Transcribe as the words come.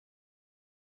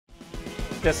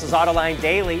This is Autoline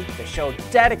Daily, the show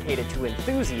dedicated to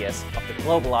enthusiasts of the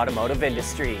global automotive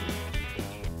industry.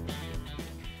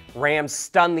 Ram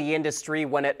stunned the industry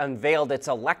when it unveiled its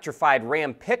electrified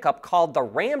Ram pickup called the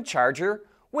Ram Charger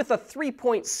with a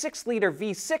 3.6-liter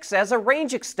V6 as a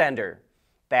range extender.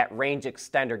 That range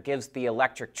extender gives the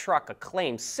electric truck a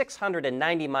claimed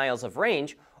 690 miles of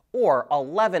range or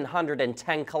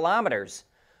 1,110 kilometers.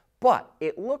 But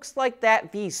it looks like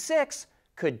that V6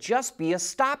 could just be a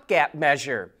stopgap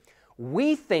measure.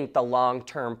 We think the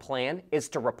long-term plan is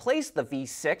to replace the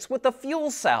V6 with a fuel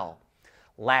cell.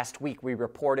 Last week we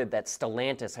reported that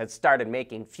Stellantis had started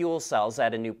making fuel cells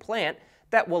at a new plant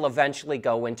that will eventually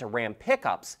go into Ram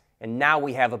pickups, and now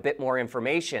we have a bit more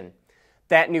information.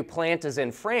 That new plant is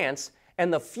in France,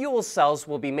 and the fuel cells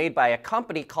will be made by a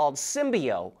company called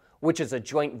Symbio, which is a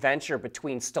joint venture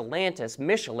between Stellantis,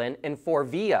 Michelin, and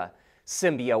Forvia.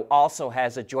 Symbio also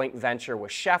has a joint venture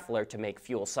with Schaeffler to make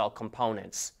fuel cell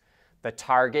components. The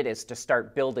target is to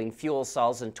start building fuel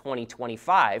cells in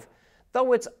 2025,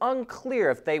 though it's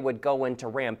unclear if they would go into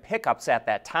Ram pickups at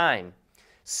that time.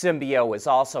 Symbio is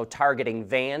also targeting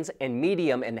vans and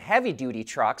medium and heavy-duty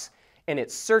trucks, and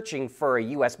it's searching for a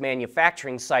U.S.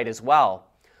 manufacturing site as well.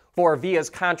 Forvia's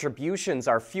contributions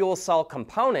are fuel cell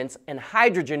components and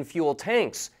hydrogen fuel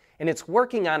tanks, and it's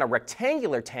working on a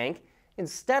rectangular tank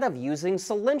instead of using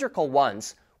cylindrical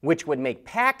ones, which would make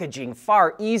packaging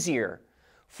far easier.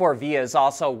 Forvia is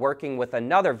also working with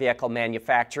another vehicle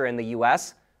manufacturer in the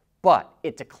U.S., but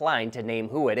it declined to name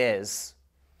who it is.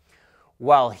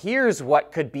 Well, here's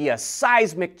what could be a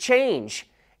seismic change.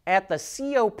 At the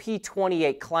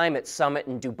COP28 Climate Summit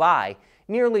in Dubai,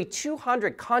 nearly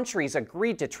 200 countries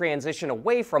agreed to transition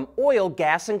away from oil,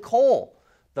 gas, and coal.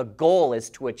 The goal is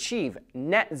to achieve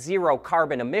net zero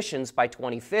carbon emissions by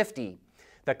 2050.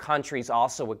 The countries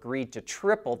also agreed to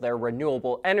triple their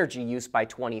renewable energy use by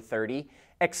 2030,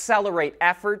 accelerate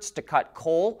efforts to cut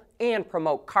coal, and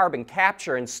promote carbon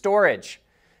capture and storage.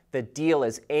 The deal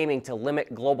is aiming to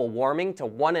limit global warming to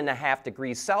 1.5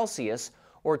 degrees Celsius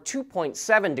or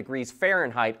 2.7 degrees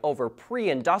Fahrenheit over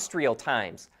pre-industrial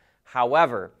times.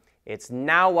 However, it's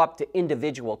now up to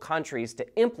individual countries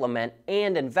to implement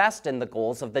and invest in the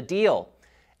goals of the deal.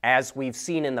 As we've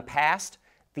seen in the past,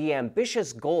 the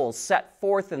ambitious goals set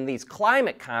forth in these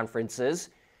climate conferences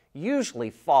usually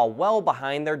fall well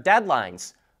behind their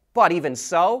deadlines. But even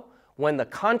so, when the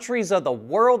countries of the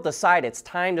world decide it's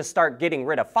time to start getting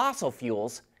rid of fossil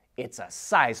fuels, it's a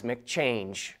seismic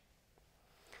change.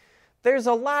 There's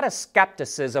a lot of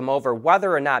skepticism over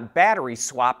whether or not battery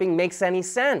swapping makes any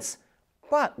sense,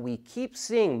 but we keep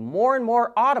seeing more and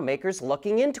more automakers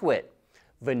looking into it.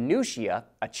 Venucia,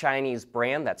 a Chinese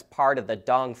brand that's part of the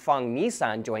Dongfeng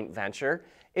Nissan joint venture,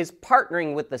 is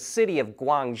partnering with the city of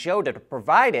Guangzhou to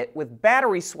provide it with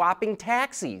battery swapping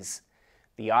taxis.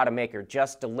 The automaker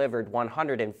just delivered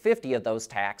 150 of those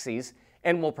taxis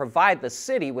and will provide the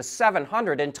city with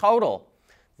 700 in total.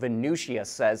 Venucia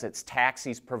says its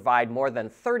taxis provide more than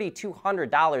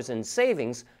 $3,200 in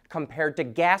savings compared to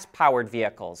gas-powered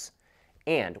vehicles.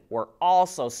 And we're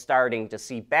also starting to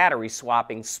see battery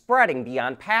swapping spreading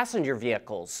beyond passenger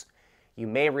vehicles. You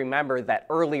may remember that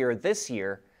earlier this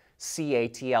year,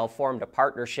 CATL formed a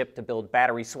partnership to build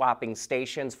battery swapping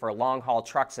stations for long-haul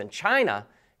trucks in China,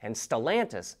 and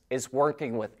Stellantis is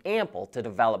working with Ample to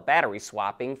develop battery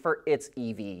swapping for its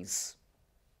EVs.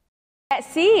 At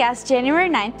CES January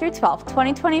 9th through 12th,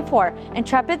 2024,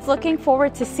 Intrepid's looking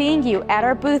forward to seeing you at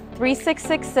our booth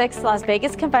 3666 Las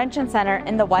Vegas Convention Center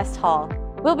in the West Hall.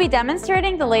 We'll be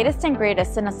demonstrating the latest and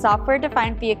greatest in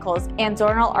software-defined vehicles and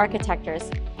zonal architectures,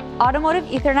 automotive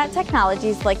Ethernet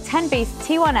technologies like 10-base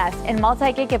T1S and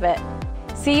multi-gigabit.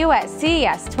 See you at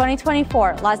CES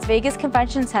 2024 Las Vegas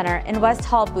Convention Center in West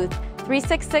Hall booth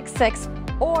 3666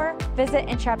 or visit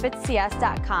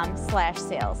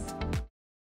intrepidcs.com/sales.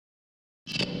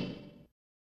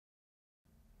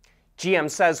 GM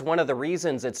says one of the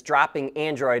reasons it's dropping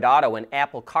Android Auto and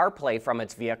Apple CarPlay from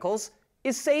its vehicles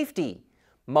is safety.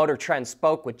 Motor Trend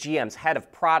spoke with GM's head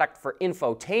of product for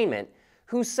infotainment,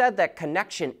 who said that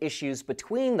connection issues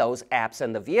between those apps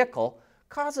and the vehicle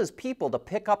causes people to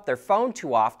pick up their phone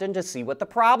too often to see what the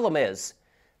problem is.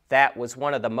 That was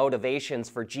one of the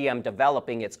motivations for GM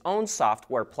developing its own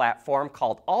software platform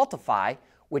called Altify,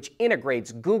 which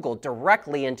integrates Google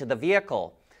directly into the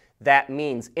vehicle. That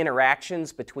means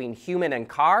interactions between human and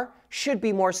car should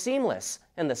be more seamless,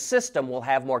 and the system will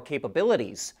have more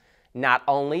capabilities. Not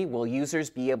only will users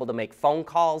be able to make phone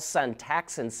calls, send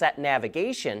texts, and set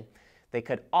navigation, they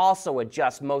could also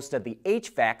adjust most of the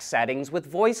HVAC settings with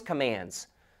voice commands.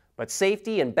 But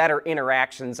safety and better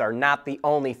interactions are not the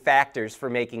only factors for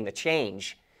making the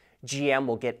change. GM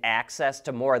will get access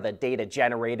to more of the data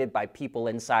generated by people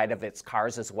inside of its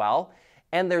cars as well.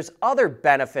 And there's other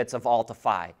benefits of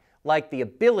Autofy, like the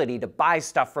ability to buy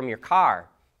stuff from your car.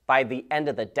 By the end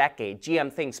of the decade,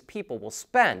 GM thinks people will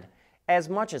spend as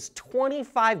much as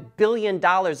 $25 billion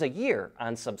a year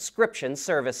on subscription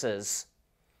services.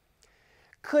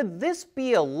 Could this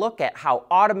be a look at how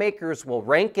automakers will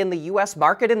rank in the U.S.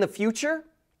 market in the future?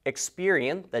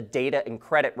 Experian, the data and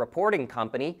credit reporting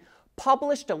company,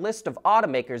 published a list of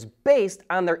automakers based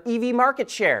on their EV market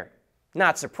share.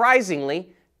 Not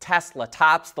surprisingly, Tesla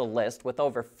tops the list with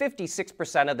over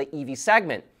 56% of the EV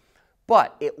segment,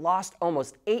 but it lost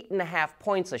almost 8.5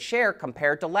 points a share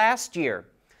compared to last year.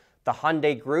 The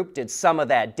Hyundai Group did some of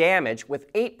that damage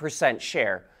with 8%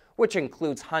 share, which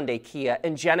includes Hyundai, Kia,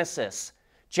 and Genesis.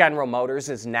 General Motors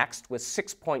is next with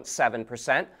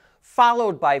 6.7%,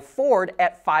 followed by Ford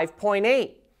at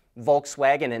 5.8%.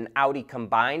 Volkswagen and Audi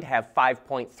combined have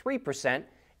 5.3%,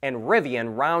 and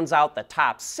Rivian rounds out the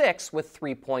top 6 with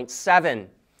 3.7%.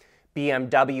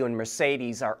 BMW and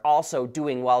Mercedes are also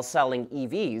doing well selling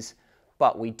EVs,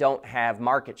 but we don't have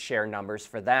market share numbers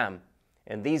for them.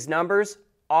 And these numbers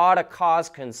ought to cause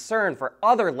concern for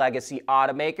other legacy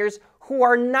automakers who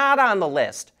are not on the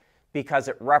list, because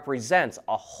it represents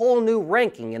a whole new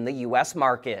ranking in the U.S.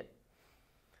 market.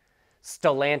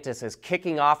 Stellantis is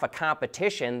kicking off a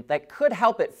competition that could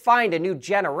help it find a new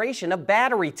generation of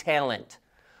battery talent.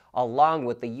 Along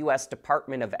with the U.S.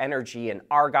 Department of Energy and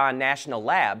Argonne National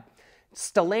Lab,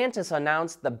 Stellantis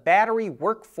announced the Battery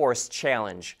Workforce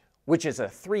Challenge, which is a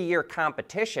 3-year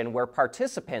competition where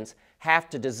participants have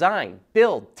to design,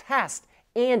 build, test,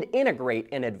 and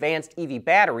integrate an advanced EV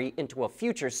battery into a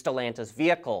future Stellantis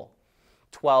vehicle.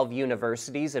 12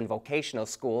 universities and vocational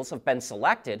schools have been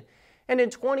selected, and in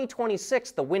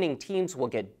 2026, the winning teams will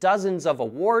get dozens of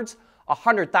awards,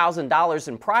 $100,000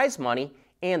 in prize money,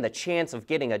 and the chance of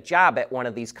getting a job at one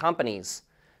of these companies.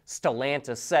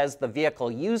 Stellantis says the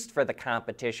vehicle used for the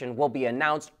competition will be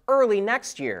announced early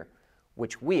next year,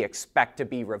 which we expect to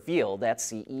be revealed at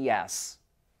CES.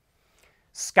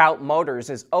 Scout Motors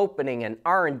is opening an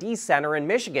R&D center in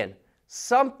Michigan,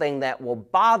 something that will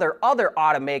bother other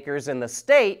automakers in the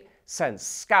state, since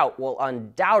Scout will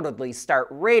undoubtedly start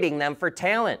rating them for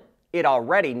talent. It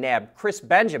already nabbed Chris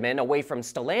Benjamin away from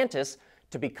Stellantis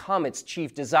to become its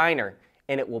chief designer,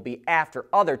 and it will be after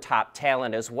other top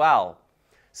talent as well.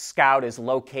 Scout is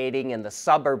locating in the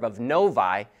suburb of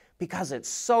Novi because it's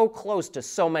so close to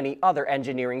so many other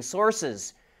engineering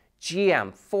sources.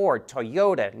 GM, Ford,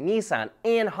 Toyota, Nissan,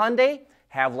 and Hyundai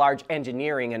have large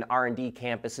engineering and R&D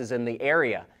campuses in the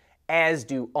area, as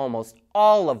do almost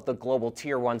all of the global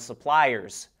Tier 1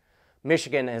 suppliers.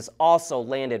 Michigan has also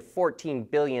landed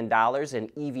 $14 billion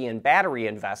in EV and battery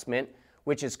investment,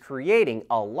 which is creating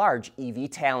a large EV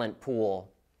talent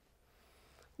pool.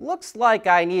 Looks like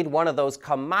I need one of those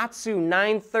Komatsu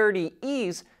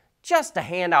 930Es just to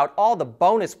hand out all the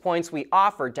bonus points we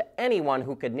offered to anyone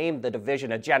who could name the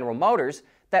division of General Motors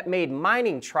that made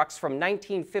mining trucks from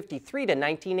 1953 to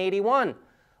 1981.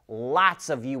 Lots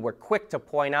of you were quick to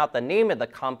point out the name of the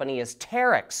company is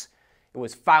Terex. It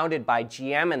was founded by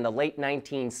GM in the late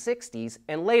 1960s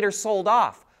and later sold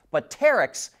off, but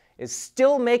Terex is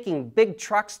still making big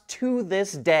trucks to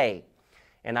this day.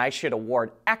 And I should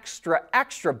award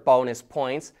extra bonus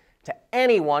points to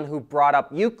anyone who brought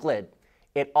up Euclid.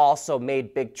 It also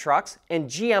made big trucks, and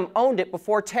GM owned it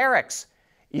before Terex.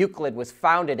 Euclid was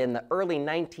founded in the early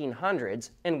 1900s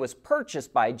and was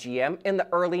purchased by GM in the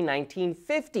early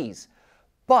 1950s.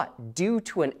 But due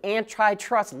to an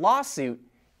antitrust lawsuit,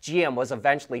 GM was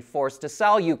eventually forced to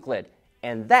sell Euclid,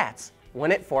 and that's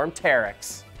when it formed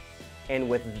Terex. And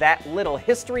with that little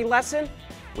history lesson,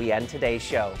 we end today's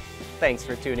show. Thanks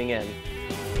for tuning in.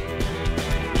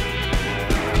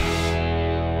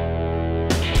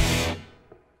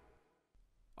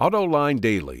 Autoline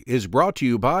Daily is brought to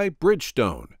you by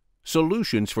Bridgestone,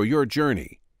 solutions for your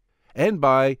journey, and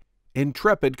by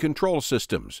Intrepid Control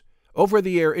Systems,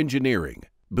 over-the-air engineering.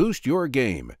 Boost your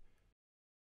game.